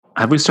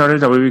Have we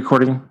started? Are we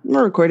recording?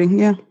 We're recording,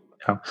 yeah.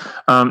 Yeah.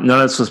 None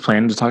of this was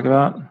planned to talk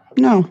about.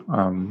 No.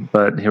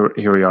 But here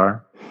we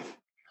are.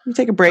 We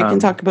take a break and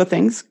talk about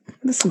things.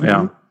 This is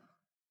fun.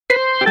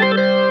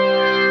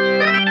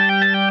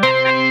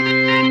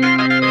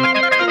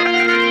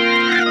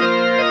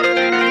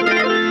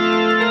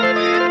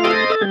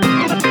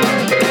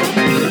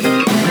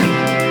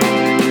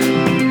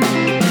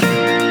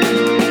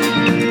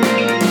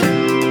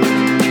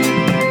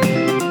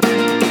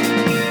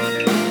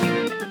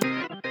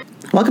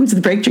 Welcome to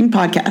the Break Drink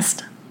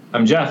Podcast.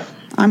 I'm Jeff.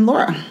 I'm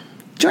Laura.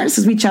 Join us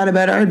as we chat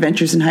about our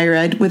adventures in higher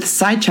ed with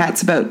side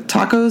chats about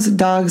tacos,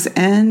 dogs,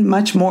 and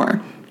much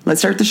more.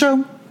 Let's start the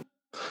show.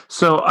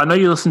 So I know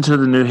you listened to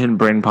the New Hidden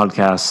Brain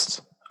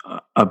podcast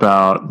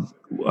about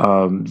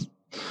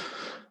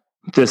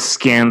this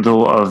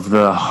scandal of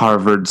the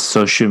Harvard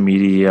social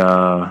media.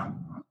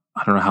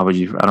 I don't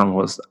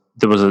know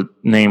there was a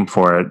name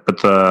for it,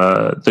 but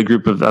the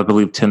group of, I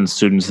believe, 10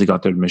 students that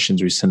got their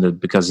admissions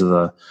rescinded because of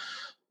the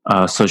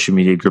social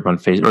media group on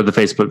Facebook, or the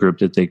Facebook group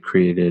that they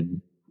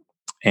created,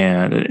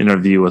 and an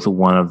interview with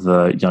one of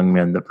the young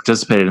men that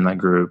participated in that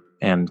group,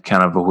 and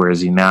kind of where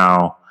is he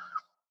now,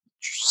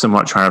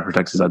 somewhat trying to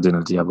protect his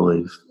identity, I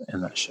believe,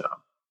 in that show.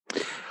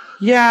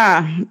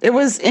 Yeah, it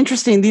was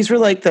interesting. These were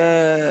like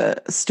the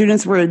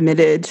students were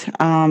admitted,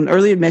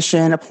 early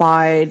admission,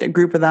 applied, a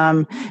group of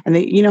them. And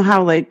they, you know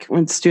how like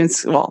when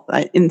students in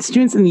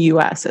the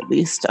US, at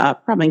least,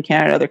 probably in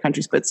Canada, other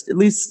countries, but at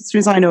least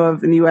students I know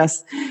of in the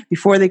US,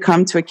 before they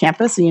come to a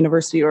campus, a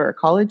university or a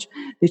college,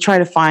 they try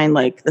to find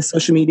like the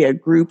social media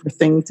group or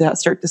thing to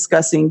start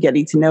discussing,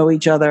 getting to know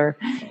each other.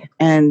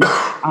 And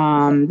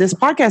this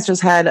podcast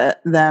just had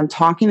them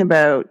talking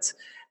about,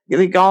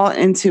 they got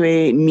into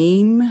a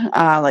meme,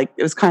 like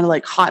it was kind of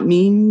like hot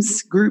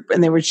memes group,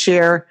 and they would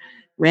share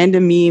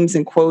random memes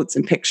and quotes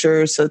and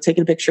pictures. So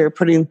taking a picture,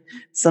 putting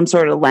some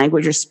sort of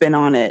language or spin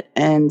on it,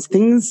 and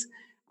things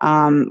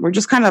were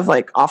just kind of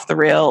like off the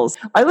rails.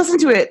 I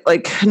listened to it,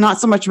 like not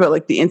so much about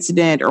like the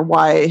incident or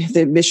why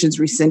the admissions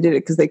rescinded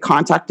it, because they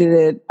contacted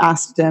it,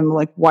 asked them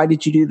like, why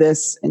did you do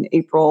this in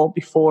April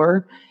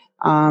before?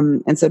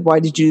 And said,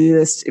 why did you do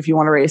this? If you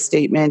want to write a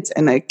statement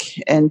and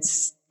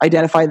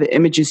identify the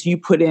images you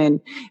put in.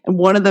 And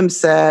one of them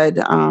said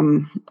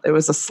it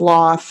was a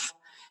sloth,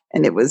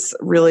 and it was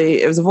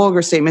a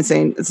vulgar statement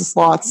saying, it's a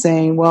sloth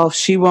saying, well, if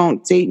she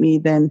won't date me,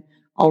 then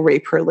I'll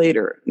rape her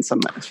later in some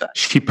effect.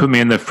 She put me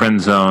in the friend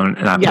zone,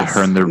 and I put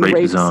her in the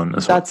rape zone.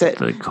 That's it.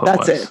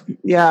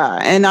 Yeah.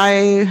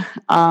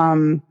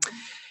 And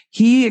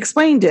he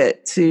explained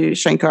it to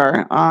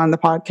Shankar on the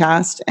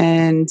podcast,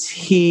 and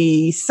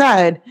he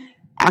said,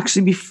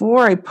 actually,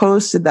 before I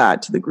posted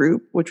that to the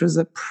group, which was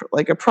a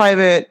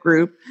private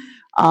group,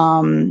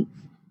 I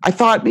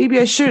thought maybe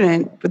I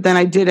shouldn't, but then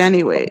I did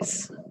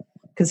anyways,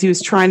 because he was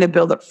trying to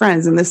build up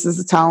friends. And this is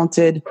a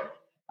talented,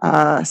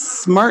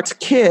 smart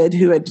kid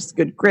who had just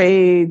good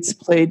grades,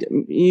 played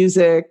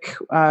music,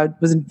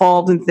 was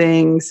involved in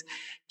things,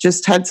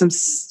 just had some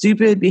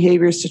stupid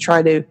behaviors to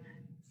try to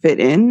fit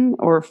in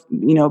or,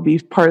 be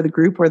part of the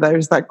group, where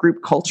there's that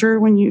group culture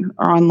when you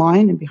are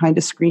online and behind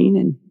a screen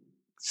and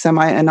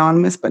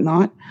semi-anonymous, but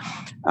not.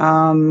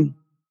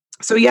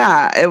 So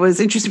yeah, it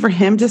was interesting for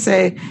him to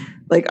say,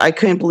 like, I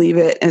couldn't believe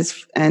it.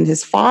 And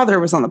his father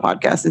was on the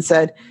podcast and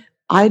said,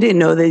 I didn't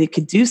know that he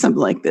could do something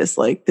like this.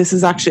 Like, this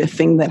is actually a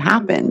thing that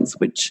happens,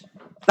 which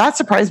that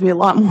surprised me a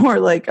lot more,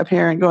 like a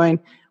parent going,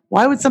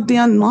 why would something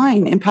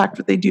online impact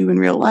what they do in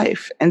real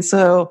life? And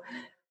so,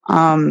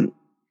 interesting.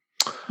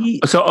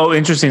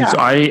 Yeah, so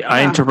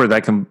I interpret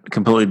that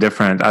completely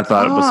different. I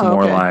thought it was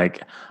more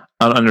like,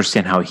 I don't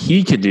understand how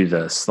he could do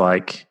this.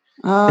 Like,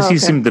 because he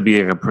seemed to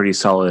be like a pretty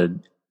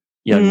solid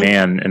young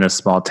man in a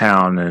small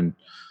town, and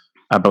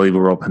I believe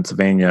rural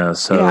Pennsylvania.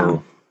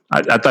 So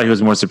I thought he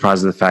was more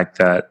surprised at the fact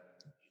that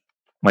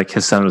like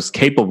his son was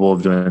capable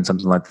of doing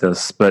something like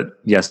this.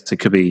 But yes, it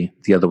could be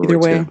the other way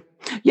too.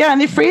 Yeah,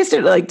 and they phrased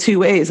it like two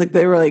ways. Like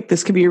they were like,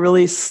 this could be a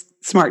really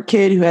smart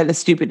kid who had a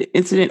stupid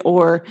incident,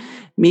 or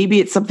maybe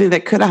it's something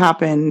that could have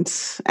happened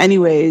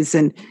anyways,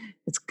 and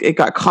it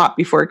got caught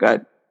before it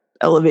got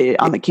elevated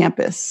on the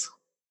campus.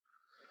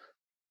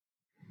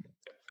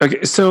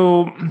 Okay,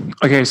 so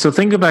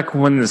think back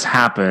when this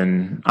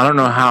happened. I don't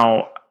know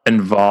how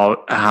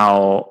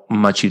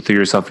much you threw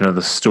yourself into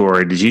the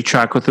story. Did you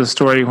track with the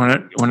story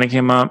when it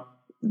came up?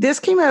 This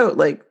came out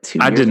like 2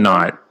 years I did ago.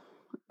 not.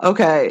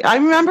 Okay, I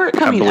remember it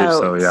coming out.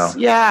 So, yeah.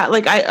 Yeah,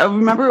 like I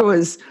remember it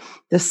was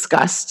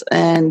discussed,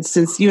 and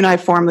since you and I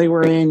formerly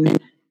were in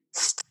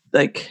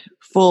like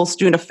full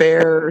student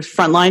affairs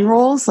frontline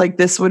roles, like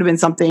this would have been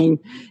something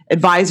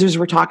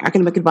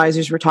academic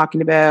advisors were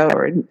talking about,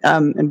 or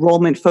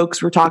enrollment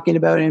folks were talking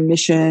about, in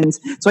admissions.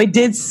 So I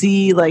did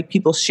see like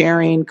people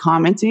sharing,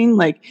 commenting.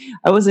 Like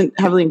I wasn't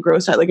heavily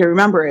engrossed in it. Like I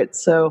remember it.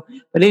 So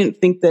I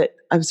didn't think that,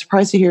 I was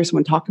surprised to hear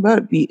someone talk about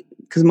it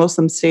because most of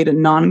them stayed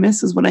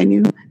anonymous is what I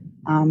knew.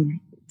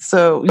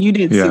 So you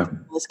didn't see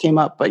this came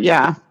up, but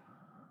yeah.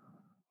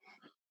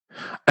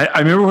 I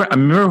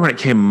remember when it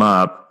came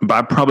up, but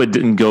I probably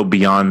didn't go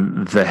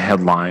beyond the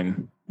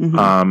headline.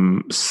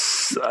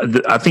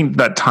 I think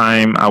that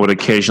time I would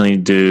occasionally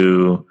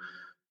do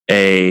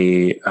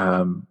a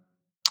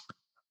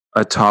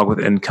talk with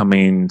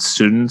incoming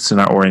students in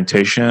our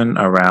orientation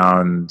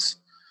around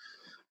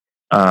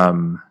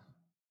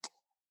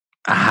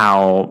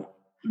how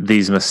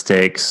these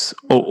mistakes,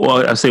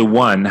 I say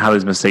one, how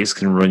these mistakes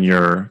can ruin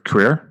your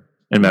career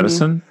in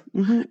medicine,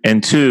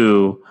 and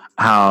two,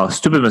 how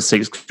stupid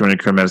mistakes can ruin your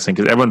career in medicine,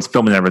 because everyone's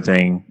filming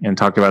everything and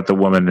talking about the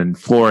woman in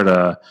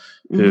Florida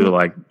who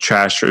like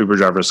trashed her Uber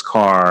driver's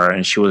car,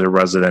 and she was a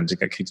resident and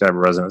got kicked out of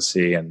her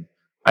residency, and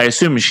I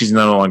assume she's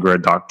no longer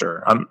a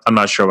doctor. I'm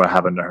not sure what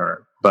happened to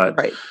her,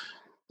 but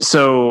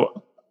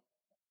so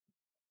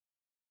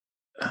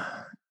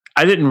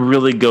I didn't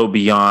really go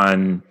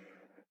beyond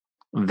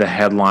the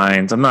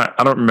headlines. I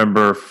don't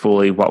remember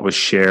fully what was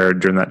shared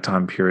during that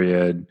time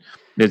period.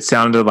 It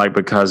sounded like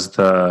because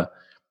the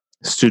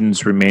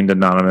students remained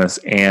anonymous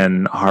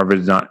and Harvard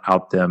did not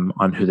out them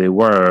on who they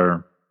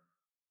were,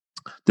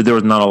 that there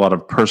was not a lot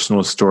of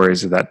personal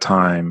stories at that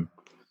time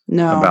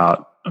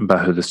about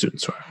who the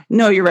students were.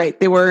 No, you're right.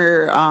 They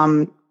were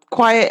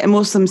quiet, and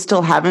most of them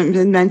still haven't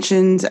been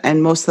mentioned,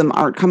 and most of them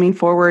aren't coming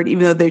forward,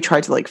 even though they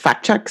tried to like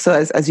fact check. So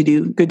as you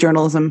do good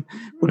journalism,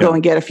 we'll go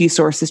and get a few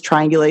sources,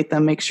 triangulate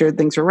them, make sure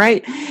things are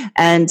right.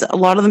 And a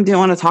lot of them didn't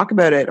want to talk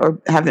about it or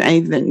have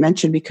anything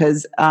mentioned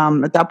because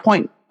at that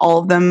point, all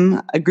of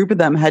them, a group of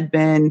them, had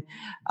been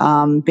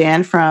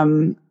banned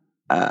from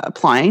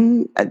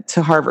applying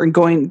to Harvard and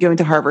going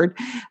to Harvard.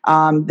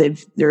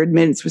 Their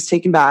admittance was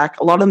taken back.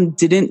 A lot of them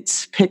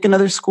didn't pick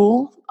another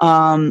school,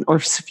 or a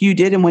few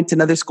did and went to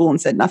another school and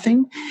said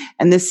nothing.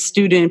 And this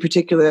student in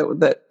particular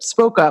that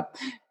spoke up,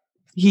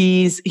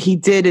 he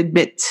did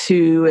admit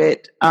to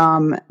it,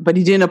 but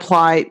he didn't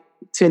apply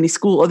to any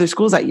other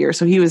schools that year.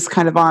 So he was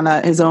kind of on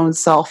his own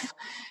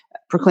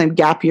self-proclaimed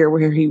gap year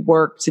where he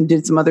worked and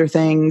did some other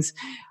things,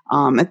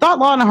 and thought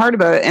long and hard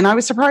about it. And I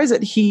was surprised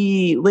that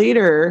he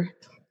later,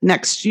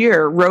 next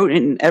year, wrote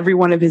in every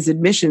one of his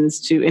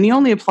admissions and he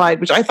only applied,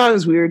 which I thought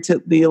was weird,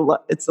 to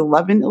it's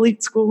 11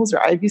 elite schools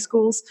or Ivy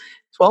schools,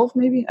 12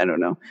 maybe, I don't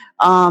know.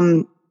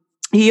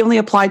 He only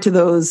applied to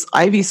those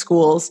Ivy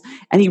schools,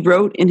 and he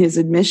wrote in his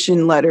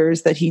admission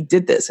letters that he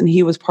did this and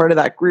he was part of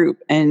that group,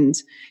 and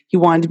he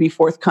wanted to be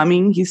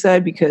forthcoming, he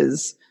said,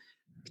 because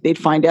they'd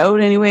find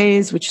out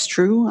anyways, which is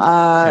true.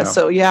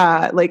 So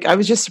yeah, like I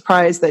was just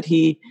surprised that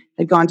he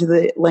had gone to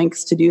the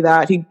lengths to do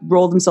that. He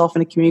rolled himself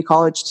in a community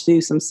college to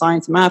do some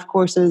science and math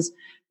courses,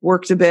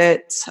 worked a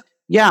bit.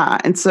 Yeah.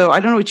 And so I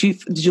don't know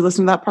did you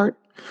listen to that part?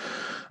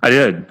 I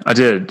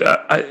did.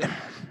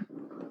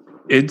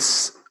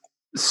 It's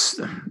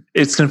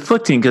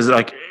conflicting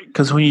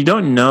because when you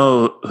don't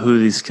know who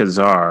these kids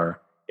are,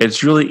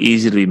 it's really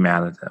easy to be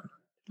mad at them.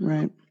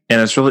 Right.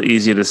 And it's really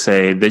easy to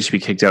say they should be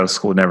kicked out of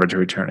school, never to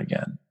return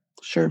again.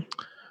 Sure.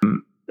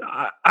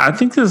 I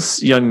think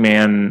this young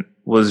man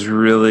was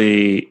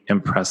really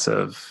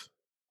impressive.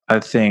 I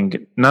think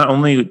not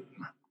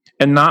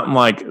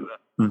like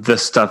the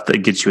stuff that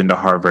gets you into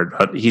Harvard,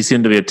 but he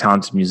seemed to be a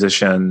talented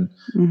musician,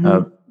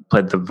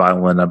 played the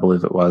violin, I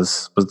believe it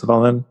was. Was it the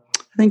violin?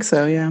 I think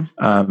so, yeah.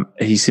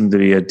 He seemed to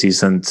be a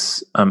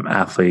decent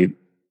athlete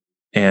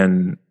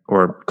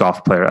or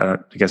golf player.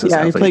 I guess it's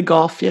athlete. He played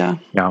golf, yeah.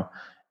 Yeah.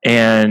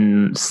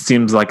 And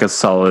seems like a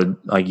solid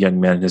young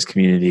man in his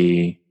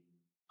community,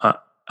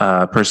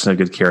 person of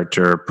good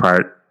character.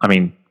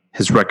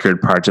 His record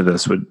prior to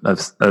this would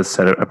have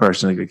said a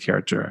person of good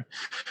character,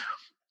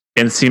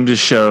 and seemed to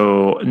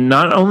show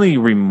not only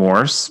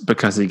remorse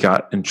because he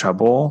got in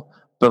trouble,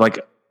 but like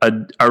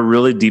a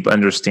really deep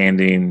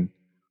understanding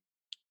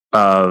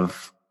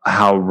of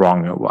how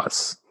wrong it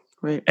was,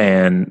 right?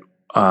 And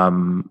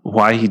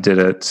why he did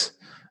it,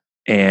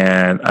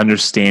 and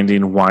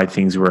understanding why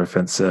things were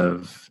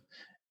offensive,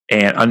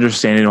 and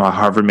understanding why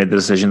Harvard made the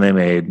decision they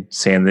made,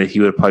 saying that he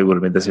probably would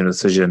have made the same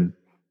decision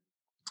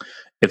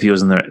if he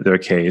was in their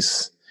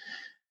case.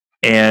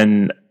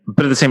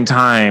 But at the same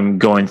time,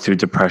 going through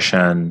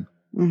depression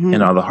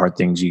and all the hard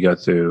things you go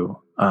through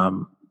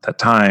that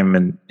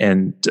time,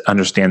 and to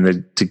understand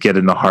that to get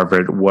into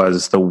Harvard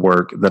was the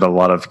work that a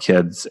lot of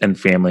kids and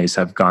families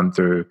have gone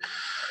through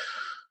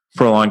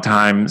for a long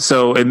time.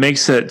 So it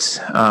makes it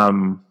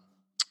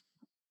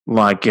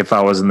like if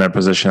I was in their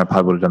position, I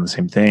probably would have done the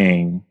same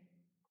thing.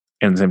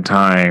 And at the same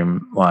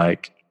time, well,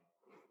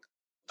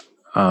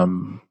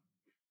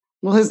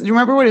 do you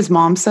remember what his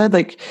mom said?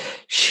 Like,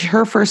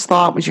 her first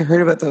thought when she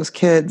heard about those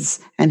kids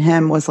and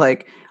him was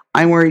like,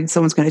 I'm worried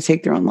someone's going to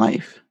take their own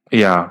life.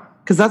 Yeah.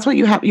 Because that's what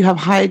you have. You have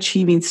high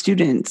achieving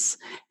students,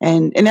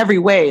 and in every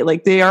way,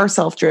 like they are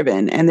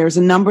self-driven, and there's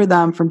a number of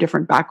them from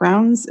different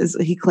backgrounds. As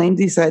he claimed,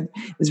 he said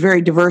it was a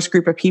very diverse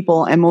group of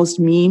people, and most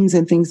memes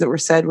and things that were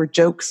said were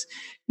jokes,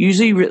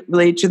 usually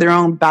related to their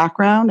own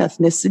background,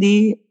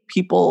 ethnicity,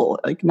 people,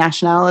 like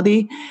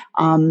nationality.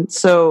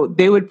 So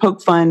they would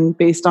poke fun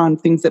based on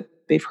things that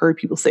they've heard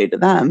people say to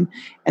them,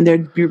 and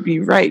there'd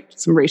be right,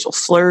 some racial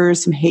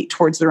slurs, some hate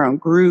towards their own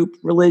group,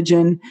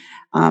 religion.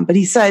 But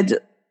he said,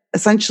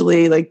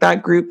 essentially, like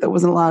that group that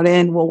wasn't allowed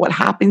in, well, what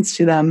happens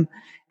to them?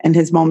 And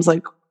his mom's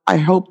like, I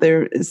hope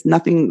there is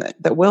nothing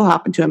that will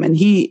happen to him. And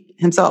he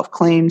himself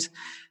claimed,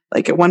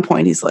 like at one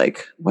point, he's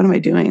like, what am I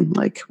doing?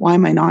 Like, why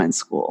am I not in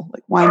school?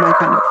 Like, why am I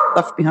kind of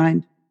left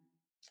behind?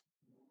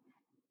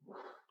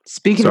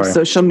 Speaking of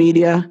social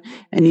media,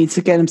 and needs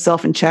to get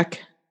himself in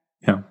check.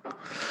 Yeah.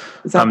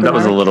 That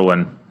was a little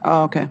one.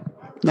 Oh, okay.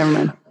 Never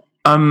mind.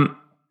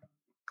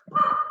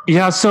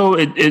 Yeah, so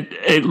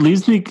it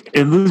leaves me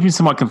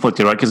somewhat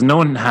conflicted, right? Because no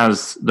one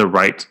has the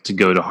right to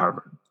go to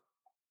Harvard,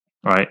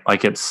 right?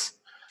 Like it's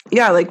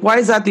like why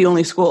is that the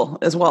only school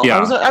as well? Yeah.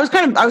 I was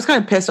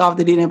kind of pissed off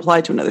that he didn't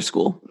apply to another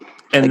school.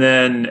 And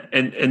then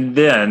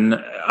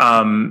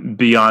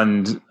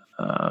beyond.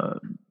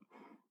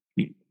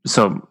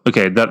 So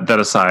okay, that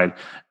aside,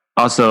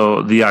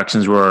 also the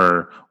actions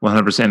were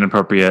 100%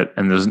 inappropriate,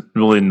 and there's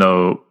really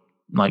no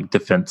like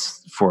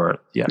defense for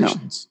the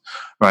actions,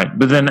 right?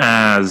 But then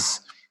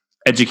as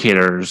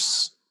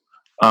educators,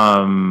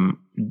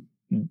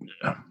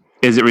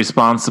 is it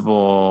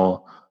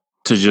responsible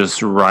to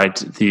just write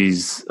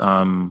these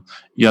young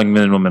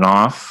men and women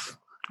off,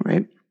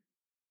 right?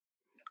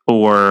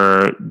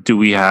 Or do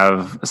we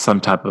have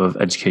some type of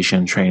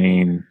education,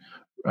 training,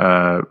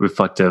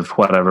 reflective,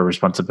 whatever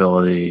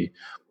responsibility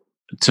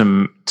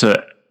to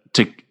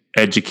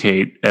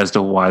educate as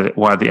to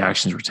why the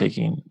actions we're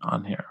taking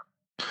on here?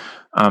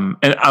 And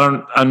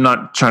I'm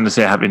not trying to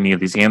say I have any of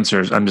these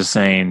answers. I'm just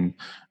saying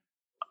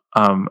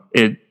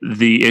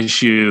the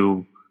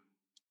issue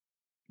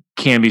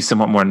can be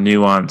somewhat more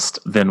nuanced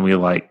than we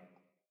like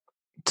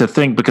to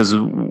think, because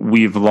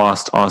we've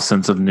lost all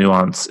sense of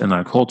nuance in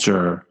our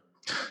culture.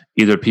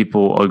 Either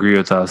people agree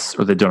with us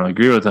or they don't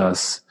agree with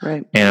us.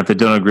 Right. And if they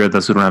don't agree with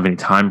us, we don't have any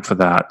time for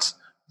that.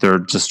 They're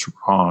just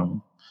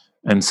wrong.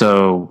 And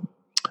so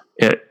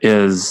it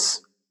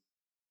is,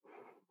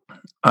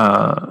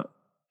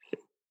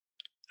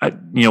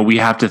 we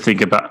have to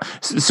think about,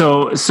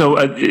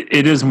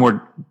 it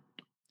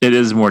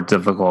is more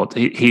difficult.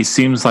 He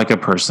seems like a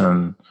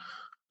person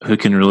who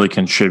can really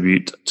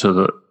contribute to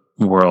the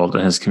world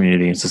and his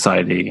community and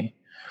society.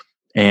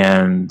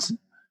 And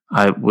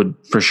I would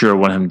for sure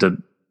want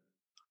him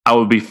I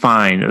would be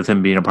fine with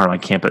him being a part of my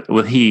campus,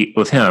 with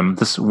him,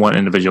 this one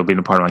individual being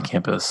a part of my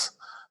campus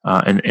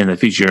in the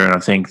future. And I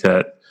think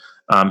that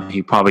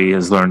he probably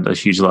has learned a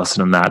huge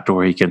lesson in that,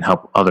 where he can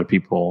help other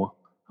people.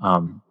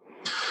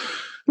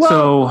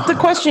 The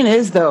question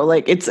is though,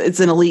 like it's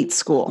an elite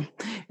school,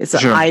 it's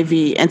an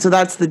Ivy, and so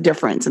that's the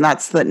difference, and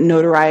that's the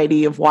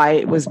notoriety of why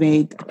it was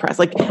made the press.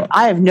 Like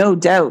I have no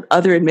doubt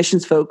other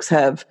admissions folks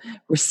have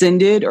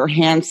rescinded or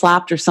hand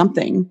slapped or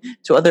something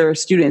to other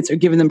students or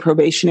given them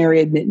probationary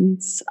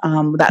admittance.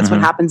 That's what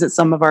happens at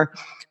some of our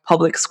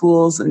public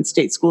schools and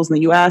state schools in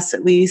the U.S.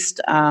 at least.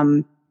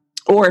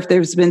 Or if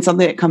there's been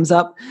something that comes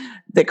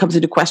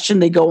into question,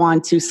 they go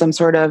on to some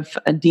sort of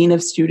a dean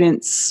of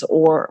students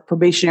or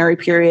probationary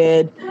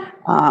period,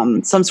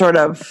 some sort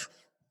of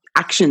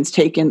actions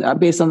taken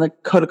based on the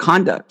code of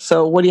conduct.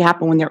 So what do you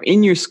happen when they're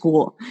in your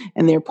school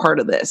and they're part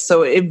of this?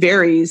 So it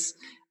varies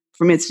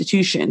from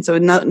institution. So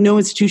no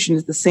institution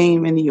is the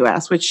same in the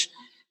U.S., which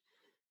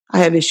I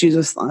have issues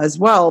with as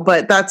well,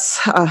 but that's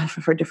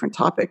for a different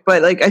topic.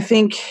 But like, I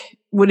think,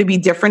 would it be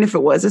different if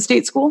it was a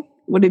state school?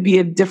 Would it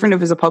be different if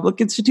it was a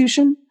public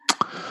institution?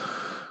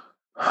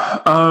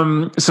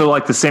 So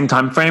like the same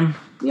time frame?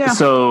 Yeah.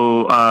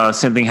 So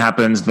same thing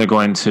happens. They're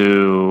going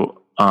to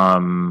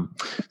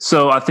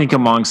so I think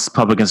amongst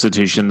public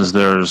institutions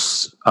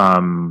there's I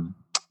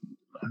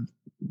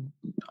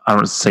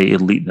don't say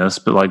eliteness,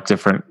 but like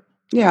different.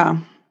 Yeah.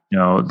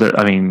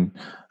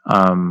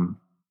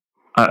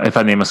 If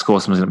I name a school,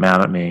 someone's gonna get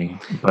mad at me.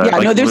 But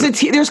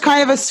there's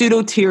kind of a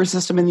pseudo tier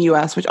system in the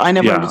U.S., which I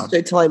never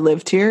understood till I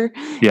lived here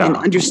and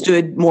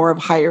understood more of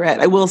higher ed.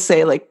 I will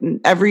say, like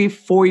every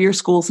 4-year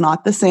school is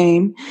not the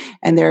same,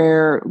 and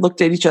they're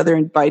looked at each other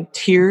by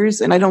tiers.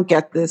 And I don't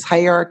get this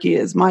hierarchy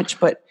as much,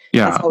 but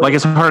like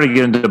it's harder to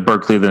get into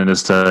Berkeley than it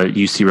is to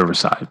UC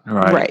Riverside,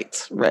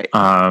 right? Right.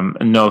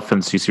 No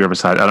offense to UC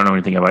Riverside, I don't know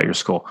anything about your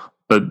school,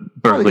 but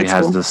Berkeley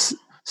has this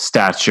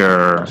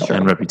stature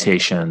and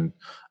reputation.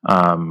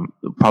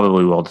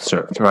 Probably well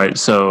deserved, right?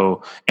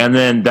 So, and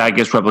then that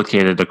gets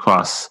replicated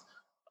across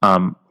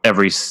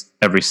every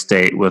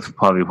state with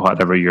probably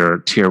whatever your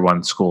tier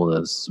 1 school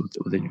is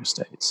within your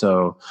state.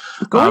 So,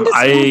 going to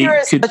school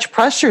there is such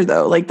pressure,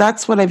 though. Like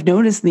that's what I've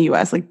noticed in the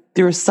U.S. Like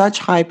there is such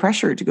high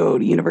pressure to go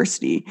to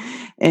university,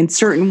 and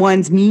certain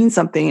ones mean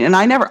something. And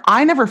I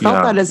never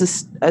felt that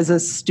as a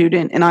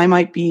student, and I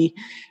might be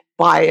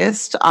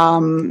biased.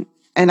 And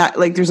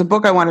there's a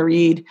book I want to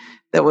read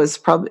that was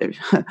probably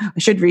I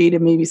should read,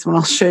 and maybe someone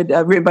else should,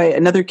 written by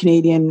another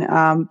Canadian.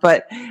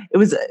 But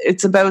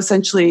it's about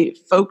essentially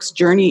folks'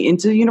 journey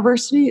into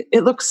university.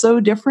 It looks so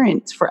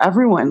different for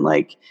everyone.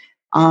 Like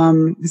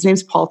his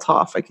name's Paul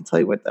Toff. I can tell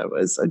you what that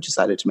was. I just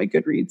added to my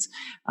Goodreads.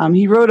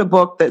 He wrote a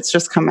book that's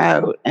just come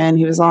out, and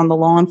he was on the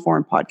Law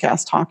Informed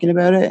podcast talking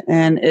about it.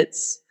 And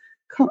it's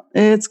called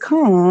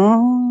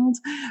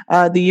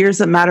 "The Years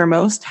That Matter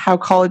Most: How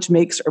College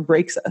Makes or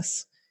Breaks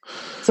Us."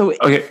 So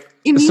okay,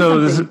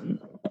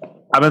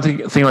 I've been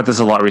thinking about this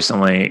a lot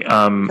recently.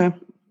 I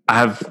I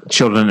have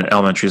children in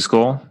elementary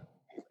school,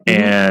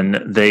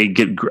 and they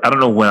get. I don't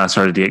know when I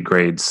started to get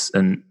grades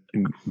and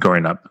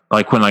growing up,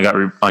 like when I got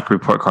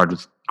report card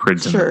with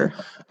grades. Sure.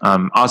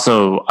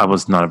 Also, I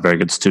was not a very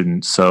good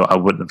student, so I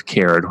wouldn't have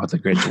cared what the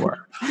grades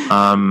were.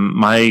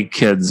 My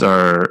kids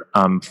are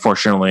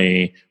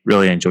fortunately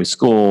really enjoy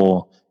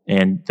school,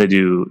 and they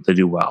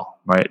do well,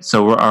 right?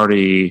 So we're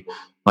already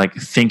like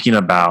thinking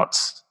about,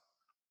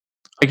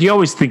 like, you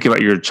always think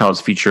about your child's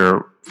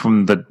future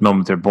from the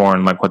moment they're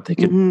born, like what they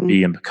could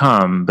be and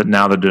become. But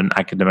now they're doing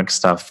academic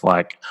stuff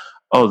like,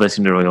 oh, they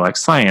seem to really like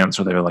science,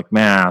 or they like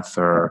math,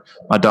 or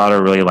my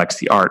daughter really likes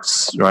the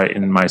arts, right?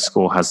 And my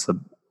school has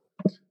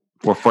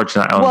we're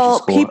fortunate.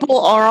 Well,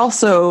 people are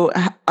also,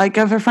 like,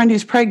 I have a friend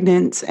who's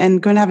pregnant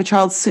and going to have a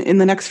child in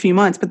the next few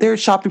months, but they're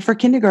shopping for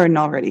kindergarten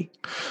already.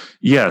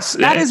 Yes.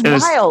 That is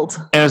wild.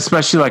 And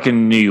especially like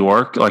in New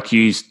York, like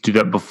you used to do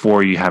that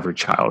before you have your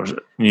child,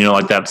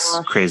 like that's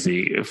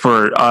crazy.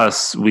 For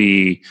us,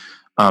 I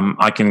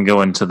can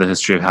go into the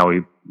history of how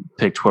we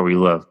picked where we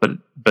live, but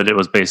it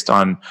was based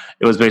on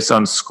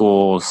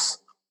schools,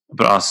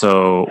 but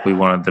also we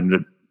wanted them to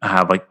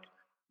have we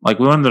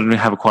wanted them to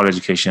have a quality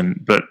education,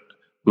 but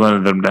we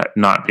wanted them to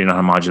not be in a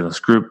homogenous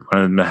group. We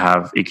wanted them to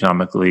have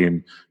economically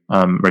and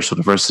racial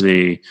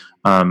diversity.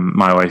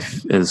 My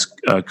wife is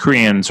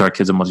Korean, so our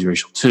kids are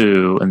multiracial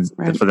too, and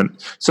for them,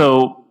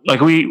 so like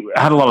we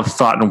had a lot of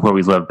thought in where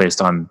we live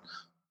based on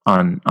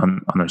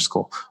their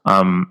school.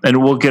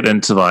 And we'll get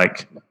into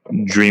like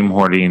dream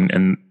hoarding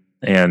and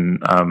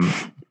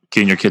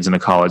getting your kids into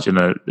college in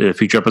a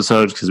future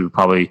episode, because we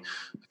probably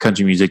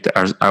country music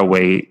are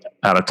way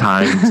out of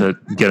time to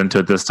get into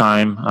it this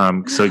time.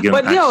 But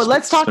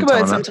let's talk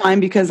about it sometime,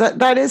 because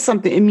that is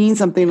something. It means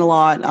something a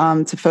lot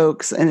to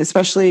folks, and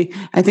especially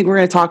I think we're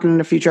going to talk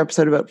in a future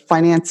episode about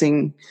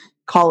financing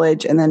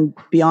college, and then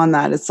beyond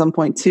that at some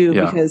point too,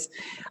 because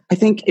I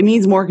think it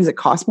means more because it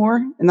costs more,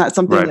 and that's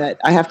something that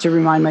I have to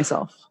remind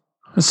myself.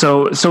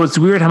 So it's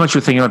weird how much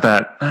we're thinking about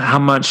that, how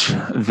much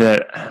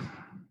that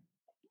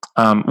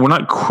we're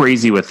not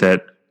crazy with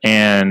it,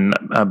 and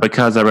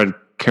because I read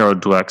Carol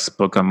Dweck's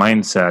book on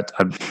mindset,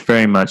 I'm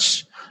very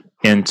much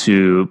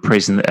into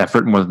praising the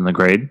effort more than the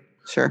grade.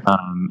 Sure.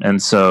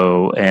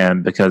 So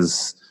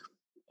that's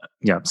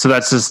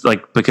just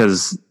like,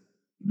 because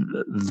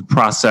the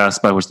process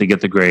by which they get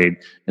the grade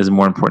is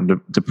more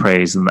important to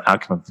praise than the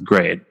outcome of the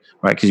grade,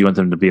 right? Because you want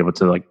them to be able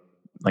to like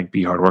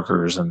be hard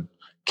workers and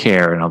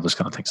care and all those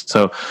kind of things.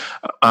 So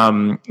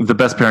the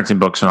best parenting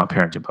books are not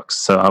parenting books.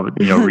 So I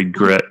would read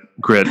Grit,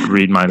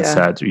 read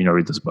Mindset,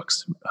 read those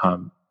books.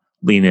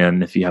 Lean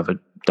In if you have a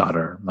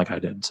daughter like I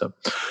did. So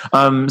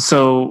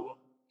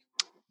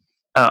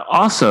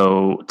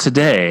also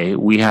today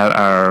we have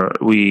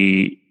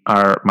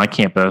my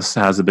campus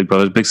has a Big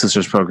Brothers Big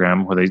Sisters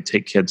program where they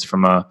take kids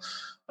from a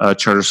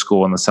charter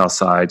school on the South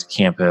Side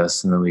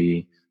campus, and then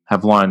we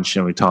have lunch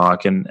and we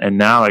talk. And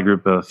now a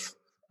group of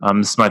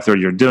this is my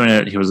third year doing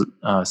it. He was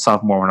a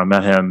sophomore when I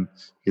met him.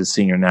 He's a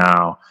senior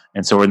now.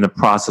 And so we're in the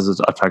process of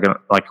talking,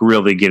 like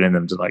really getting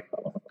them to like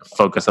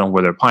focus on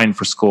where they're applying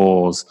for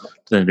schools.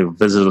 Do they do a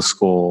visit a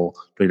school?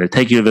 Do they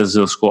take you to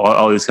visit a school?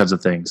 All these kinds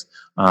of things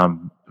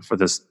for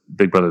this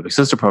Big Brother Big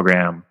Sister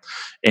program.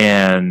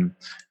 And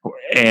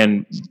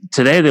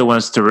today they want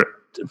us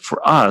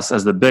for us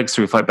as the Bigs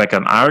to reflect back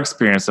on our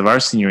experience of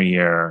our senior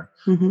year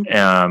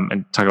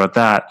and talk about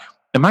that.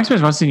 And my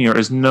experience of my senior year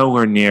is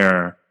nowhere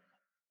near.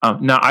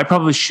 Now, I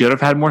probably should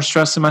have had more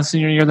stress in my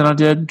senior year than I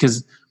did,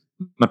 because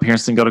my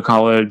parents didn't go to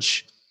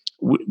college.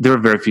 There were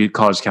very few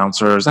college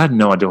counselors. I had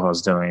no idea what I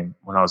was doing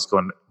when I was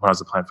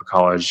applying for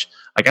college.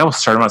 Like, I was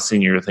starting my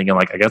senior year thinking,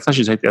 like, I guess I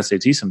should take the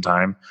SAT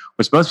sometime,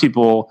 which most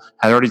people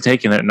had already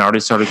taken it and already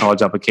started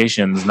college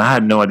applications, and I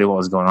had no idea what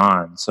was going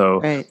on. So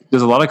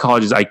there's a lot of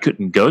colleges I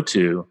couldn't go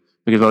to,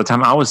 because by the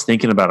time I was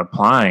thinking about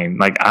applying,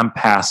 like, I'm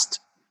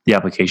past the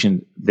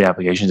application date,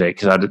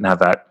 because I didn't have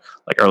that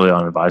like early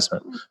on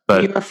advisement.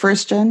 But you were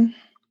first gen?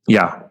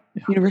 Yeah.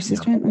 University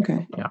student?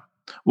 Okay. Yeah.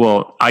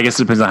 Well, I guess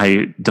it depends on how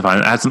you define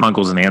it. I had some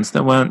uncles and aunts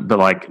that went, but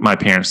like my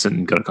parents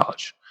didn't go to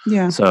college.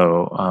 Yeah.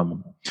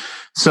 So,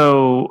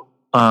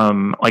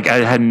 like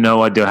I had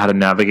no idea how to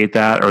navigate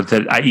that, or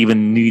that I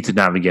even need to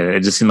navigate it.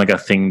 It just seemed like a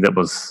thing that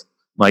was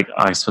like,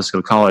 I'm supposed to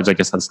go to college. I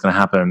guess that's going to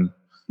happen.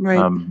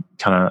 Right.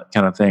 Kind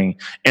of thing.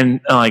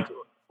 And like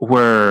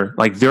where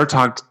like they're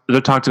talked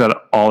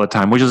about all the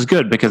time, which is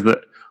good, because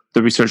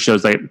the research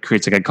shows that it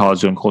creates like a college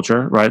zone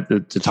culture, right?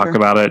 To talk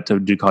about it, to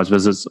do college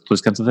visits,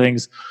 those kinds of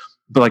things.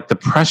 But like the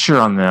pressure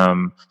on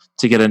them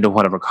to get into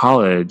whatever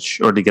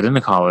college or to get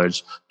into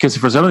college, because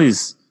for some of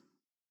these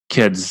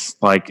kids,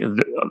 like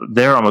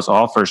they're almost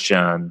all first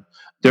gen.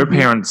 Their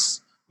parents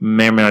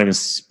may or may not even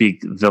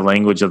speak the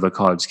language of the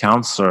college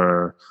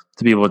counselor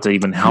to be able to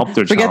even help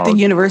their child. Forget the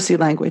university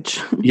language.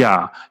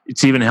 Yeah,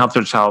 to even help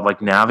their child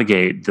like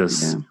navigate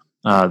this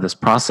this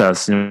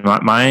process. And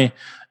my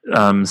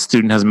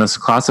student has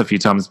missed class a few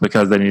times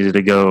because they needed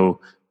to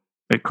go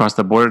across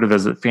the border to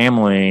visit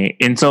family,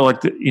 and so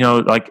like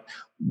like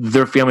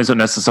their families don't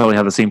necessarily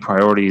have the same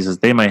priorities as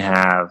they might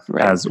have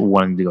as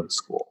wanting to go to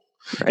school.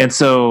 Right. And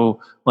so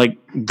like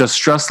the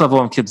stress level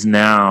of kids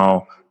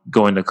now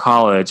going to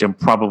college, and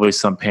probably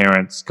some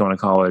parents going to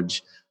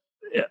college,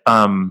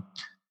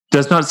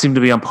 does not seem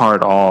to be on par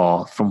at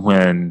all from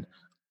when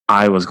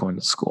I was going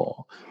to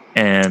school.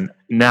 And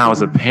now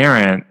as a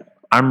parent,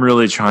 I'm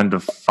really trying to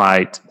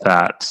fight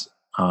that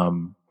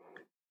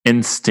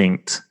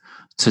instinct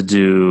to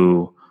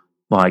do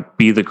like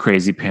be the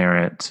crazy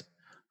parent.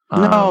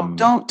 No,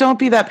 don't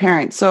be that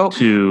parent. So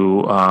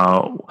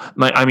I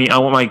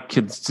want my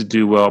kids to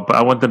do well, but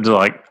I want them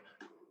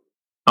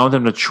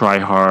to try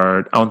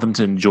hard. I want them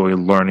to enjoy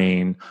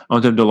learning. I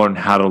want them to learn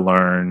how to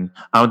learn.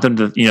 I want them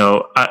to,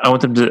 I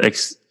want them to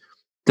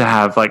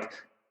have like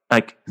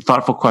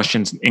thoughtful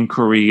questions, and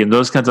inquiry, and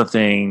those kinds of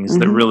things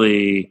that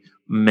really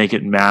make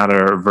it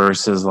matter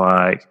versus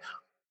like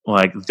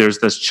there's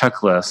this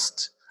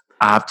checklist.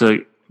 I have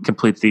to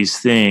complete these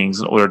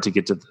things in order to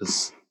get to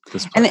this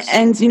place.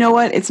 And you know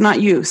what? It's not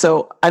you.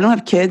 So I don't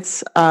have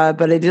kids,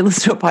 but I did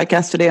listen to a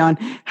podcast today on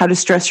how to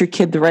stress your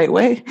kid the right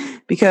way,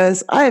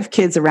 because I have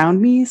kids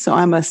around me. So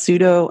I'm a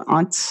pseudo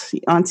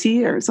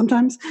auntie or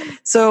sometimes.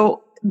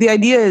 So the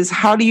idea is,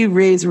 how do you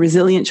raise a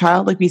resilient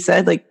child? Like we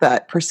said, like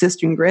that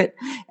persistent grit.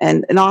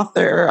 And an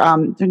author,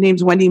 her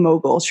name's Wendy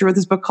Mogul. She wrote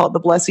this book called The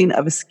Blessing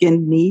of a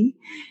Skinned Knee.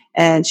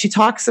 And she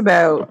talks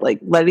about like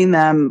letting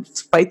them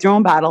fight their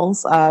own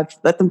battles,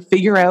 let them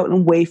figure out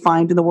and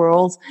wayfind in the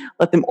world,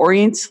 let them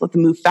orient, let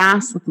them move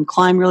fast, let them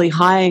climb really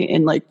high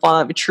and like fall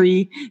out of a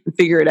tree and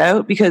figure it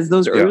out. Because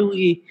those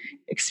early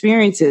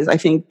experiences, I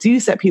think, do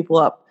set people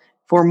up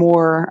for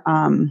more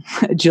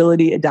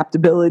agility,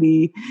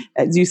 adaptability,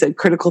 as you said,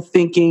 critical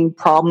thinking,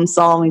 problem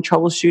solving,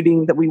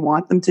 troubleshooting that we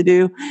want them to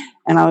do.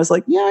 And I was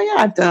like, yeah,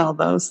 I've done all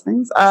those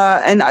things.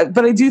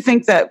 But I do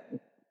think that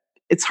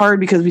it's hard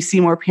because we see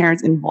more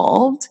parents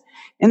involved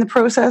in the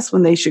process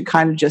when they should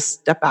kind of just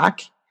step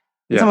back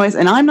in some ways.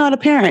 And I'm not a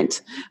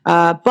parent,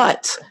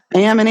 but I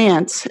am an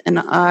aunt, and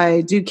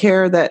I do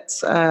care that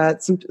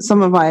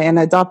some of my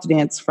adopted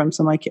aunts from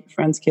some of my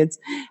friends' kids.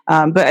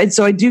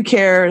 So I do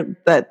care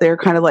that they're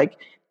kind of like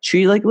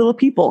treated like little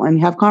people and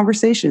have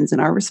conversations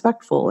and are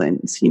respectful, and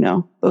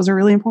those are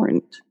really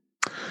important.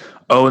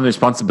 Oh, and the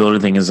responsibility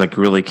thing is like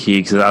really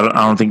key, because I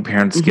don't think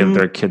parents give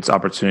their kids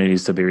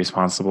opportunities to be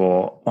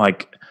responsible.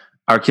 Like,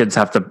 our kids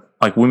have to,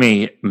 like, we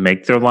may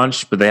make their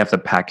lunch, but they have to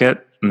pack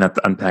it and have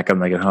to unpack it when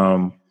they get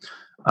home.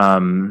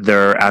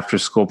 Their after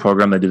school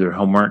program, they do their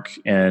homework.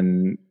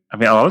 And I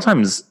mean, a lot of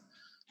times,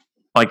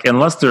 like,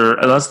 unless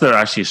they're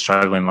actually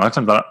struggling, a lot of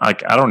times,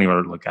 like, I don't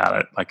even look at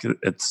it. Like,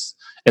 it's,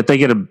 if they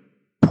get a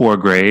poor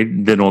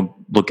grade, then we'll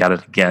look at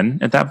it again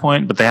at that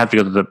point, but they have to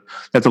learn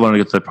to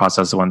get through the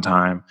process at one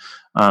time.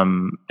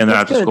 In their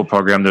after school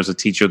program, there's a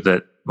teacher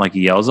that like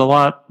yells a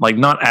lot, like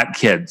not at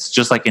kids,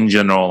 just like in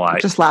general,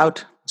 like just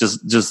loud.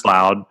 Just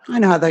loud. I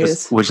know how that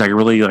is. Which like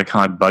really like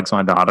kind of bugs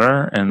my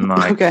daughter, and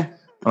like I'm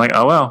like,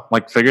 oh well,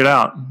 like figure it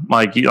out.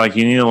 Like you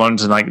need to learn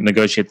to like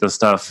negotiate this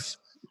stuff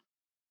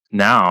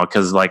now,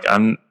 because like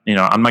I'm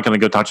not going to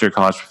go talk to your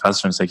college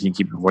professor and say, can you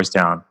keep your voice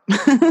down?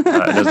 It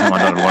doesn't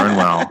want to learn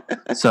well.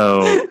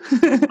 So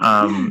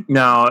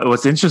now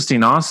what's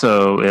interesting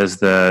also is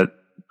that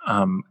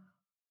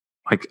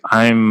like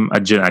I'm a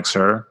Gen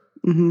Xer.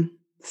 Mm-hmm.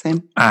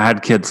 Same. I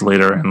had kids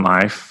later in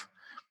life.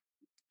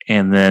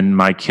 And then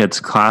my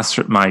kids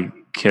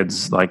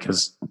like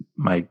as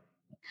my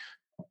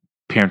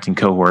parenting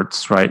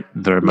cohorts, right?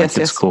 They're my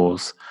kids'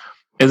 schools,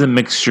 is a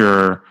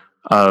mixture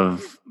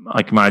of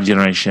like my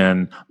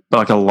generation, but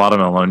like a lot of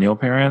millennial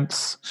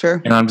parents.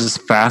 Sure. And I'm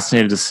just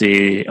fascinated to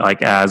see,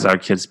 like, as our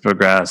kids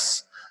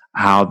progress,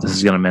 how this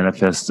is going to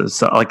manifest.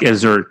 So, like,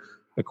 is there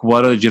like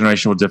what are the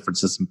generational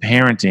differences in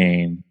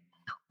parenting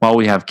while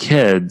we have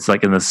kids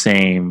like in the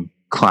same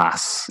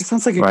class? It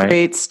sounds like a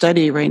great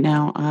study right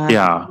now.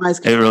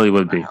 It really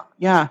would be.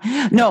 Yeah.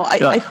 No, I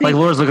think, like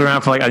Laura's looking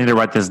around for like, I need to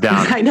write this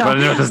down. I know.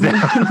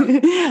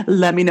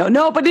 Let me know.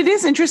 No, but it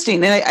is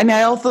interesting. And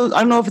I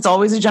don't know if it's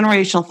always a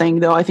generational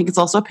thing, though. I think it's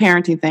also a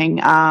parenting thing.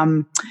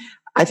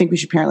 I think we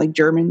should parent like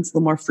Germans, a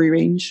little more free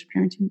range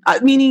parenting,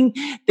 meaning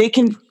they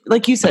can,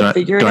 like you said,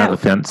 figure it out. Don't have a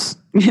fence.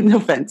 No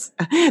offense.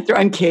 They're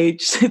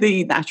uncaged. They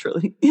eat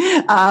naturally.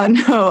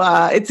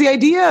 It's the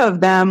idea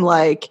of them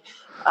like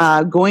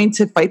going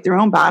to fight their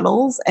own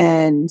battles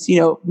and,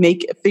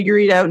 figure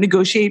it out,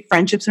 negotiate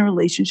friendships and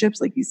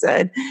relationships, like you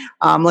said.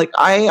 Like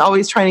I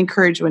always try to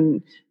encourage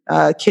when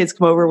kids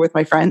come over with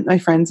my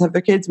friends have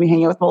their kids, we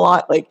hang out with them a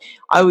lot. Like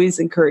I always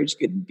encourage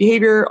good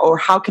behavior, or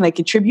how can I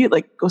contribute?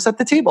 Like go set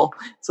the table.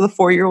 So the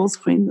 4-year-old's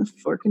putting the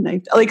fork and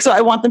knife. Like, so I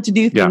want them to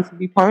do things to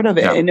be part of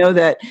it and know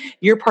that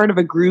you're part of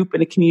a group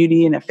and a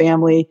community and a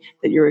family,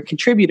 that you're a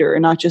contributor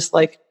and not just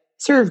like,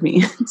 serve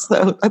me.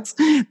 So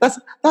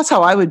that's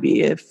how I would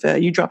be if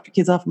you dropped your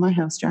kids off at my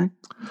house, Jack.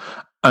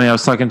 I mean, I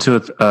was talking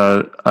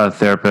to a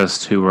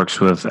therapist who works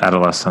with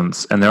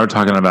adolescents, and they were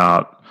talking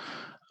about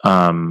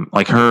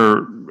like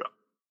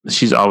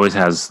she's always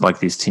has like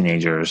these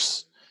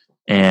teenagers,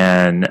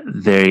 and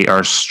they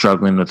are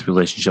struggling with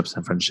relationships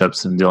and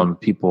friendships and dealing with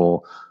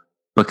people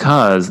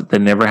because they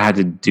never had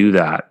to do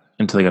that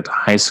until they got to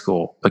high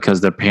school,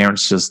 because their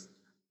parents just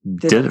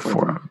did it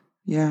for him.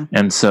 Yeah.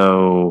 And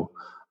so,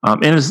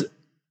 and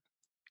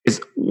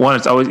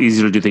it's always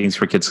easier to do things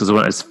for kids because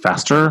when it's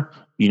faster,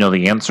 you know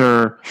the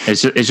answer.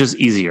 It's just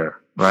easier,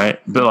 right?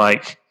 But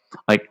like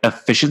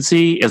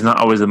efficiency is not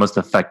always the most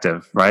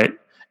effective, right?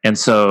 And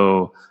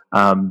so,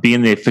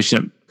 being the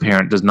efficient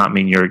parent does not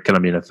mean you're going to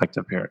be an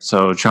effective parent.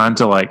 So trying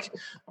to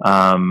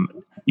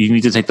you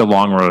need to take the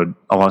long road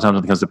a lot of times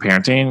when it comes to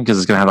parenting because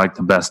it's going to have like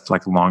the best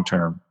like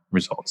long-term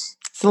results.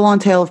 It's the long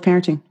tail of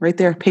parenting right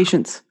there.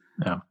 Patience.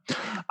 Yeah.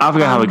 I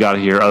forgot how we got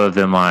here other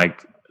than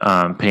like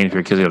paying for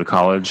your kids to go to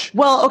college.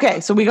 Well, okay.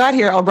 So we got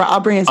here. I'll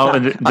bring us back.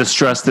 And the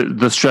stress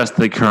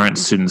that current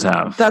students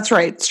have. That's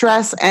right.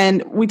 Stress.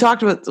 And we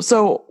talked about,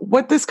 so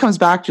what this comes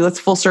back to, let's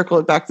full circle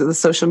it back to the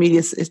social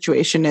media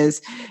situation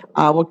is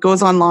what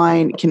goes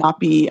online cannot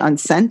be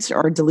unsent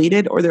or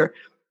deleted, or there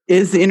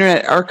is the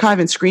internet archive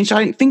and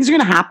screenshotting. Things are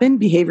going to happen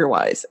behavior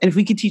wise. And if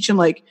we could teach them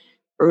like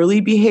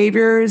early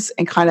behaviors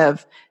and kind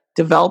of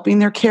developing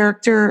their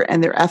character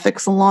and their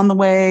ethics along the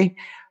way,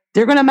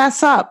 they're going to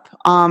mess up.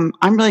 I'm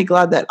really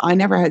glad that I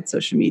never had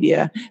social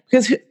media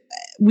because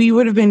we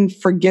would have been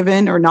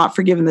forgiven or not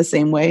forgiven the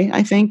same way,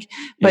 I think.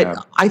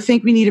 But I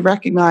think we need to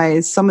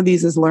recognize some of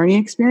these as learning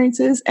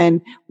experiences.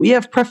 And we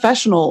have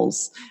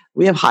professionals.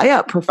 We have high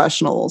up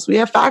professionals. We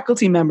have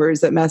faculty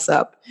members that mess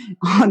up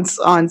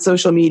on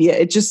social media.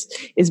 It just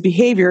is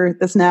behavior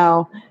that's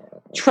now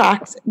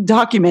tracked,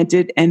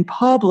 documented, and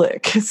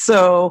public.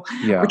 So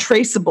we're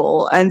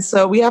traceable. And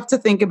so we have to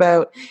think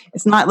about,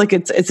 it's not like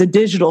it's a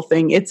digital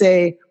thing. It's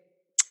a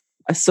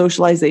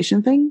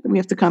socialization thing that we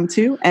have to come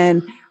to.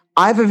 And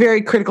I have a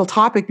very critical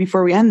topic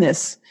before we end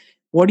this.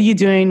 What are you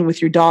doing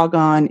with your dog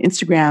on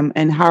Instagram,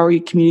 and how are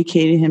you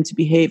communicating him to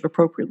behave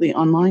appropriately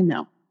online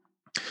now?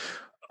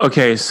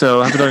 Okay,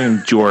 so I have a dog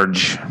named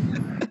George,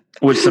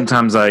 which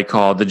sometimes I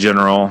call the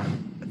general.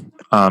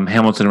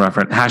 Hamilton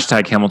reference,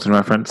 hashtag Hamilton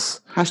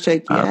reference.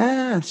 Hashtag,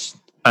 yes.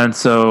 And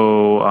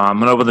so I'm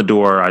going to open the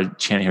door. I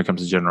chant, "Here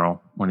comes the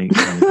general," when he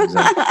comes in.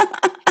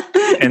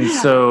 And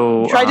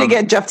so... Tried to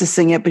get Jeff to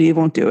sing it, but he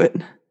won't do it.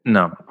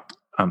 No,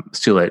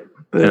 it's too late.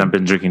 Boom. And I've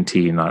been drinking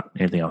tea, not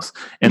anything else.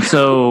 And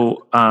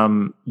so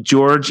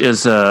George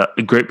is a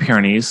Great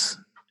Pyrenees.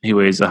 He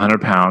weighs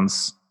 100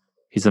 pounds.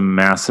 He's a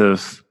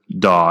massive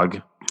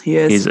dog. He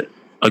is. He's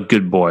a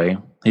good boy.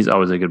 He's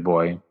always a good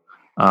boy.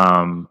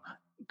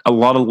 A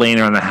lot of laying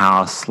around the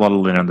house, a lot of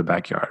laying around the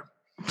backyard.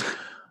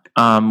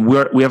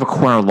 We have a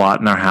corner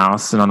lot in our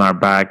house, and on our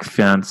back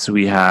fence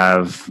we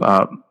have,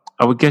 I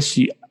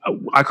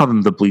call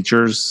them the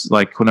bleachers.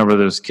 Like whenever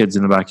there's kids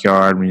in the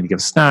backyard, we need to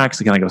give snacks.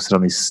 They kind of go sit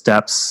on these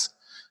steps,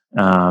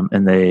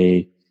 and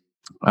they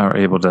are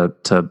able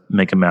to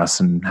make a mess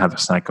and have a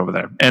snack over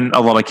there. And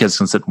a lot of kids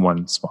can sit in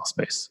one small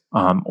space,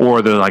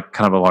 or they're like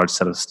kind of a large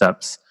set of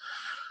steps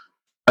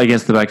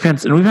against the back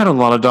fence. And we've had a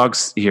lot of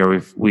dogs here.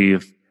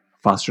 We've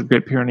fostered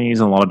Great Pyrenees,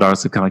 and a lot of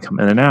dogs have kind of come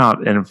in and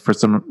out. And for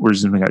some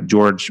reason, we got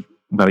George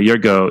about a year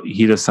ago.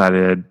 He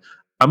decided,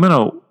 I'm going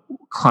to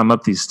climb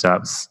up these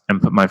steps and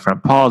put my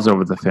front paws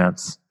over the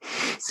fence,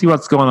 see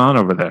what's going on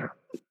over there.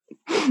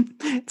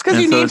 It's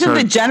because you named him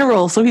the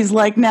general, so he's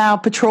like now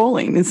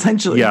patrolling,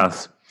 essentially.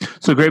 Yes.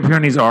 So Great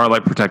Pyrenees are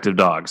like protective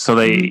dogs. So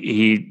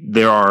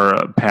there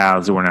are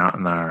paths that went out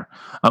in there.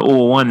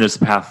 One, there's a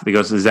path that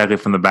goes exactly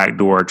from the back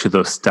door to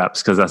those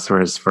steps because that's where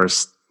his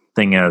first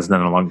thing is.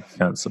 Then along the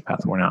fence, the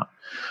path went out.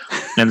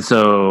 And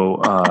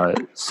so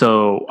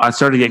I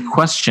started to get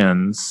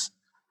questions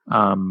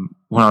when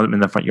I'm in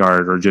the front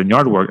yard or doing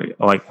yard work,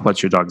 like,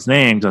 "What's your dog's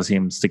name?" Because I see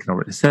him sticking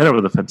over his head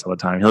over the fence all the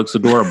time. He looks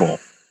adorable.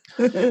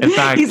 In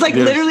fact, he's like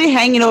literally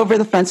hanging over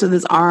the fence with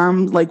his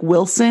arm, like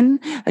Wilson,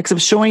 except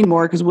showing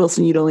more because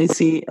Wilson you'd only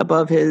see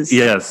above his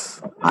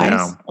eyes.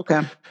 Yeah.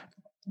 Okay.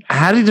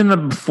 Had he done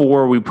that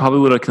before, we probably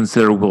would have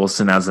considered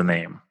Wilson as a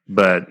name,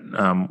 but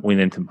we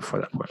named him before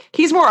that point.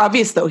 He's more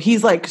obvious though.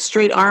 He's like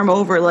straight arm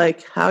over,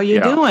 like, "How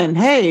you doing?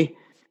 Hey."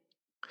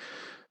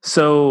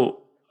 So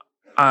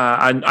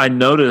I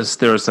noticed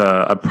there's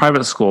a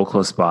private school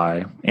close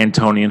by,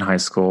 Antonian High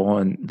School,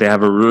 and they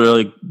have a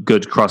really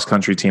good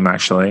cross-country team,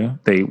 actually.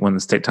 They win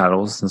the state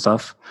titles and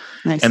stuff.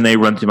 Nice. And they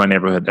run through my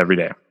neighborhood every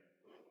day.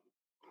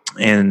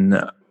 And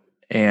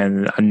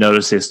I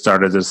noticed they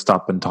started to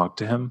stop and talk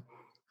to him.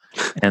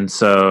 And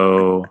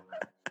so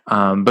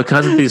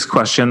because of these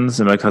questions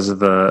and because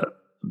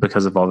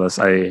of all this,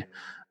 I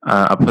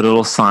put a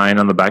little sign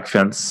on the back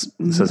fence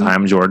that says, "Hi,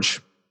 I'm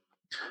George."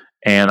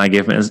 And I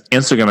gave him his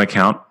Instagram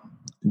account,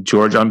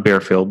 George on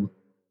Bearfield.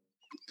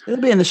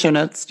 It'll be in the show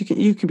notes.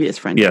 You can be his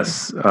friend.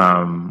 Yes.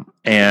 And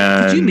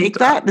did you make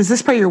that? Is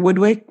this part of your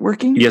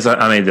woodworking? Yes,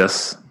 I made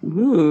this.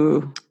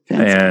 Ooh,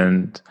 fancy.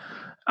 And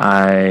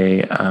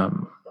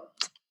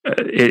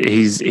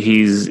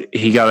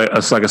he got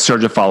a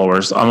surge of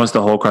followers. Almost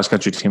the whole cross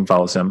country team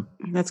follows him.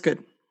 That's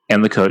good.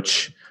 And the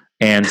coach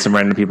and some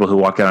random people who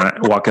walk in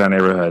our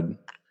neighborhood.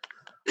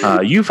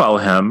 You follow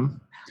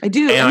him. I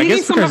do. And I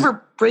guess some of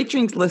our Break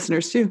Drinks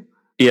listeners too.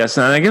 Yes,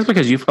 and I guess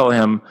because you follow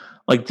him,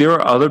 like there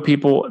are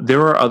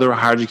other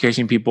higher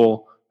education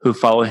people who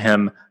follow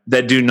him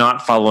that do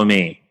not follow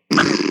me.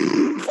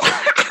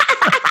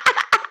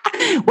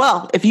 Well,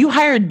 Well, if you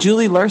hired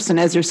Julie Larson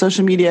as your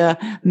social media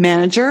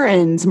manager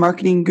and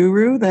marketing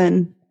guru,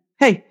 then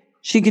hey,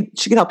 she could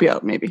help you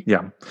out maybe.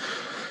 Yeah.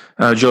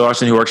 Julie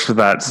Larson, who works for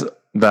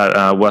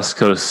that West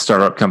Coast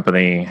startup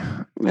company.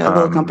 Yeah,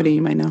 little company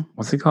you might know.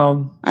 What's it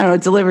called? I don't know.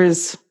 It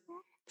delivers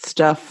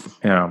stuff.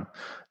 Yeah.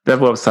 They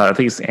have a website. I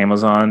think it's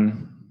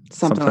Amazon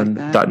something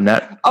like that.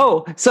 .net.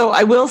 Oh, so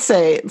I will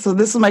say, so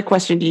this is my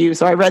question to you.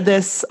 So I read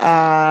this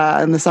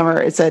in the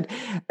summer. It said,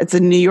 it's a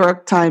New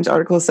York Times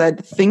article,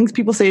 said things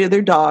people say to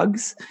their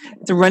dogs.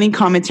 It's a running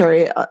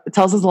commentary. It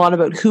tells us a lot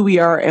about who we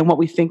are and what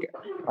we think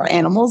our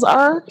animals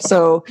are.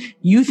 So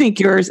you think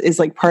yours is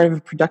like part of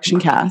a production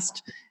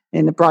cast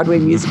in a Broadway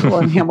musical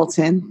in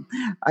Hamilton.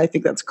 I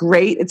think that's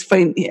great. It's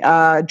fighting,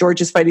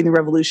 George is fighting the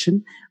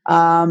revolution.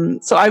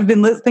 So I've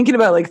been thinking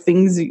about like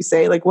things you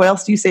say, like what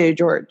else do you say to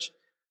George?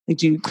 Like,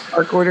 do you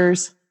bark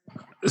orders?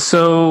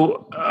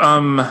 So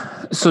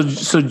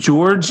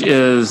George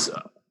is,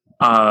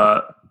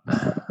 I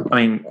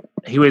mean,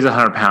 he weighs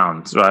 100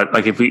 pounds, right?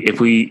 Like if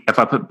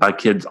I put my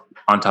kids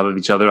on top of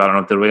each other, I don't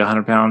know if they weigh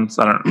 100 pounds.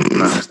 I don't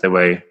know if they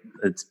weigh.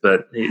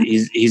 But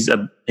he's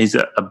a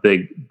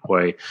big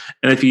boy,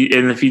 and if you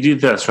do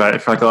this right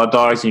for like a lot of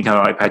dogs, and you kind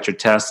of like pat your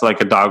chest, like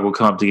a dog will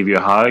come up to give you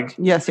a hug.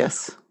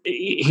 Yes.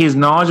 He's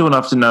knowledgeable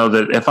enough to know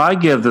that if I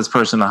give this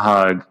person a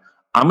hug,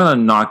 I'm going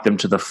to knock them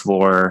to the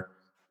floor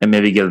and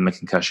maybe give them a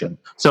concussion.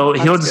 So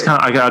he'll just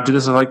kind of, I'll do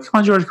this. I'm like, come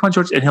on,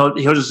 George. And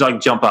he'll just like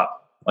jump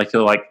up. Like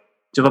he'll like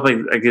jump up.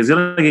 Like he's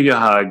going to give you a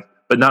hug,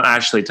 but not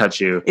actually touch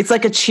you. It's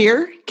like a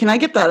cheer. Can I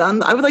get that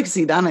on? I would like to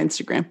see that on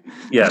Instagram.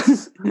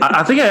 Yes.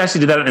 I think I actually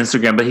did that on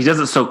Instagram, but he does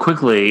it so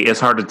quickly, it's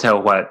hard to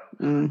tell what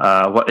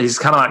he's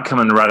kind of like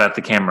coming right at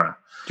the camera.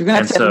 You're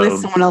going to have to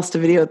enlist someone else to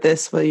video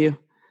this, will you?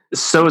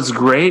 So it's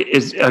great.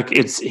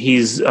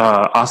 He's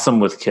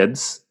awesome with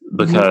kids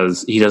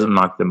because he doesn't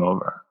knock them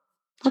over.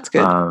 That's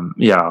good.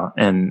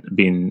 And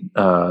being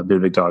a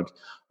big dog.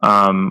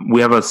 We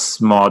have a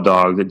small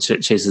dog that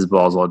chases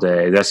balls all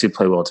day. They actually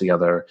play well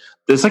together.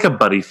 It's like a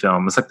buddy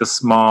film. It's like the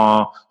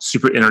small,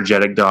 super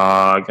energetic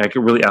dog, like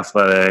really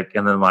athletic,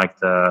 and then like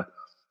the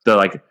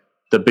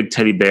big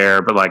teddy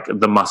bear, but like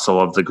the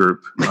muscle of the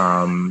group.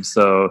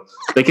 So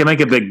they can make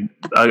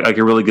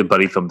a really good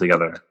buddy film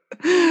together.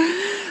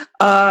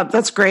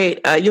 That's great.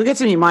 You'll get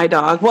to meet my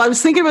dog. Well, I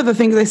was thinking about the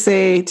things I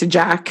say to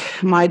Jack,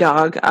 my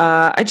dog.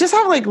 I just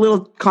have like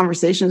little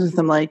conversations with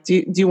him. Like,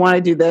 do you want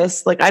to do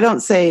this? Like, I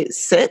don't say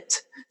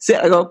sit.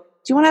 I go, do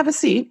you want to have a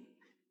seat?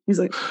 He's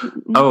like,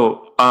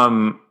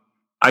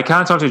 I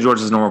kind of talk to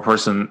George as a normal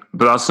person,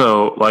 but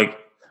also like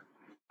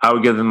I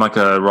would give them like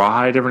a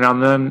rawhide every now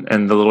and then,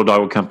 and the little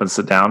dog would come and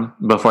sit down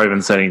before I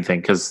even said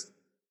anything because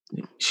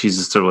she's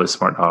just a really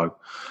smart dog.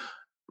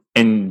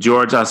 And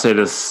George, I say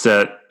to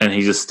sit, and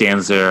he just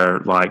stands there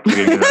like,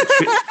 you're going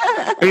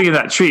to get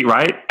that treat,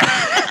 right?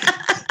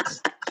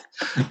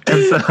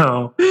 And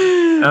so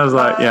I was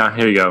like, yeah,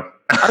 here you go.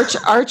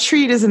 Our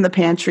treat is in the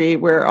pantry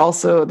where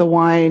also the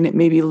wine,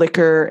 maybe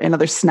liquor, and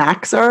other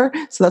snacks are.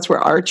 So that's where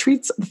our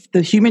treats,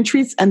 the human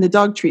treats and the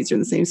dog treats are in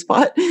the same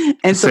spot.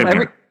 And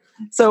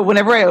so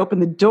whenever I open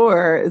the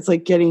door, it's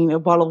like getting a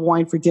bottle of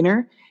wine for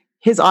dinner.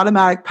 His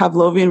automatic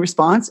Pavlovian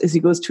response is he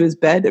goes to his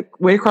bed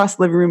way across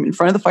the living room in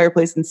front of the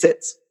fireplace and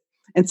sits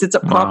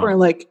up proper and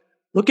like,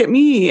 look at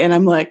me. And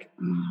I'm like,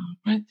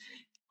 why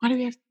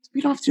do we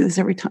don't have to do this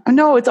every time.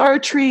 No, it's our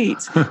treat.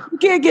 We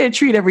can't get a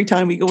treat every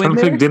time we go in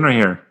there. Cook dinner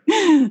here.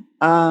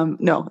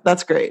 No,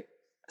 that's great.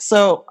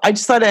 So I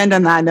just thought to end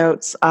on that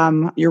note.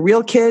 Your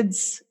real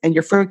kids and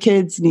your fur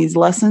kids needs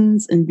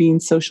lessons in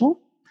being social.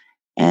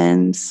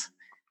 And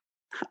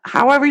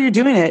however you're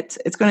doing it,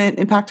 it's going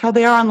to impact how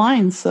they are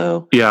online.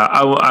 So yeah,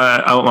 I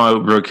want my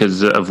real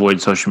kids to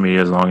avoid social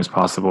media as long as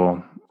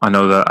possible. I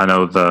know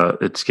that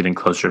it's getting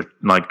closer.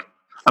 Like,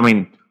 I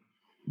mean,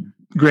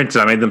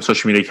 granted, I made them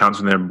social media accounts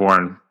when they were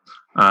born.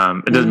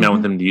 It doesn't matter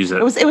with them to use it.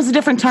 It was a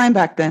different time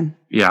back then.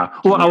 Yeah.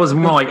 Well, I was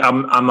more like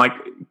I'm like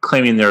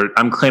claiming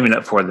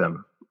it for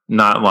them,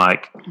 not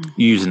like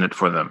using it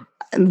for them.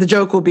 And the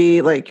joke will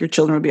be like your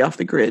children will be off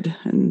the grid,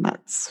 and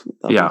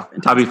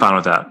I'll be fine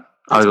with that.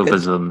 I'll go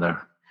visit them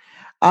there.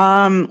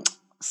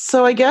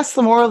 So I guess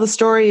the moral of the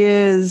story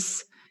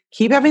is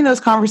keep having those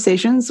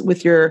conversations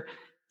with your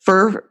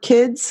fur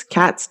kids,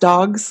 cats,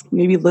 dogs,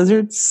 maybe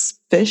lizards,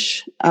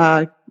 fish,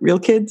 real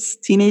kids,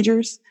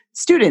 teenagers,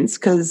 students,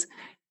 because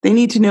they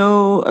need to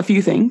know a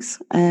few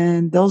things,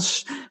 and they'll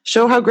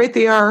show how great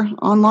they are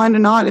online or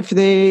not if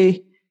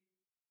they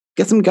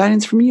get some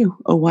guidance from you,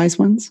 oh wise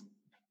ones.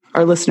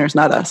 Our listeners,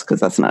 not us,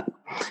 because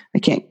I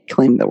can't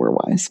claim that we're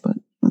wise, but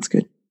that's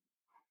good.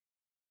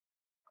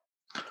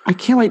 I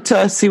can't wait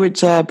to see what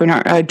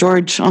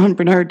George on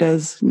Bernard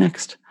does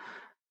next.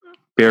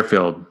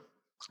 Bearfield.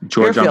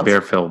 George on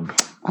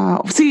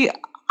Bearfield. See,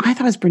 I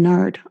thought it was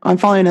Bernard. I'm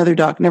following another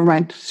dog. Never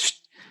mind.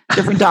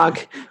 Different dog.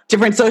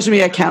 Different social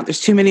media account. There's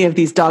too many of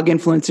these dog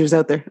influencers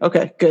out there.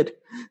 Okay, good.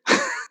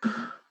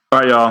 All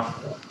right, y'all.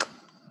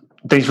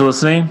 Thanks for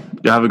listening.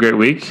 Y'all have a great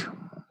week.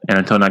 And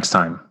until next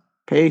time.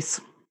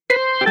 Peace.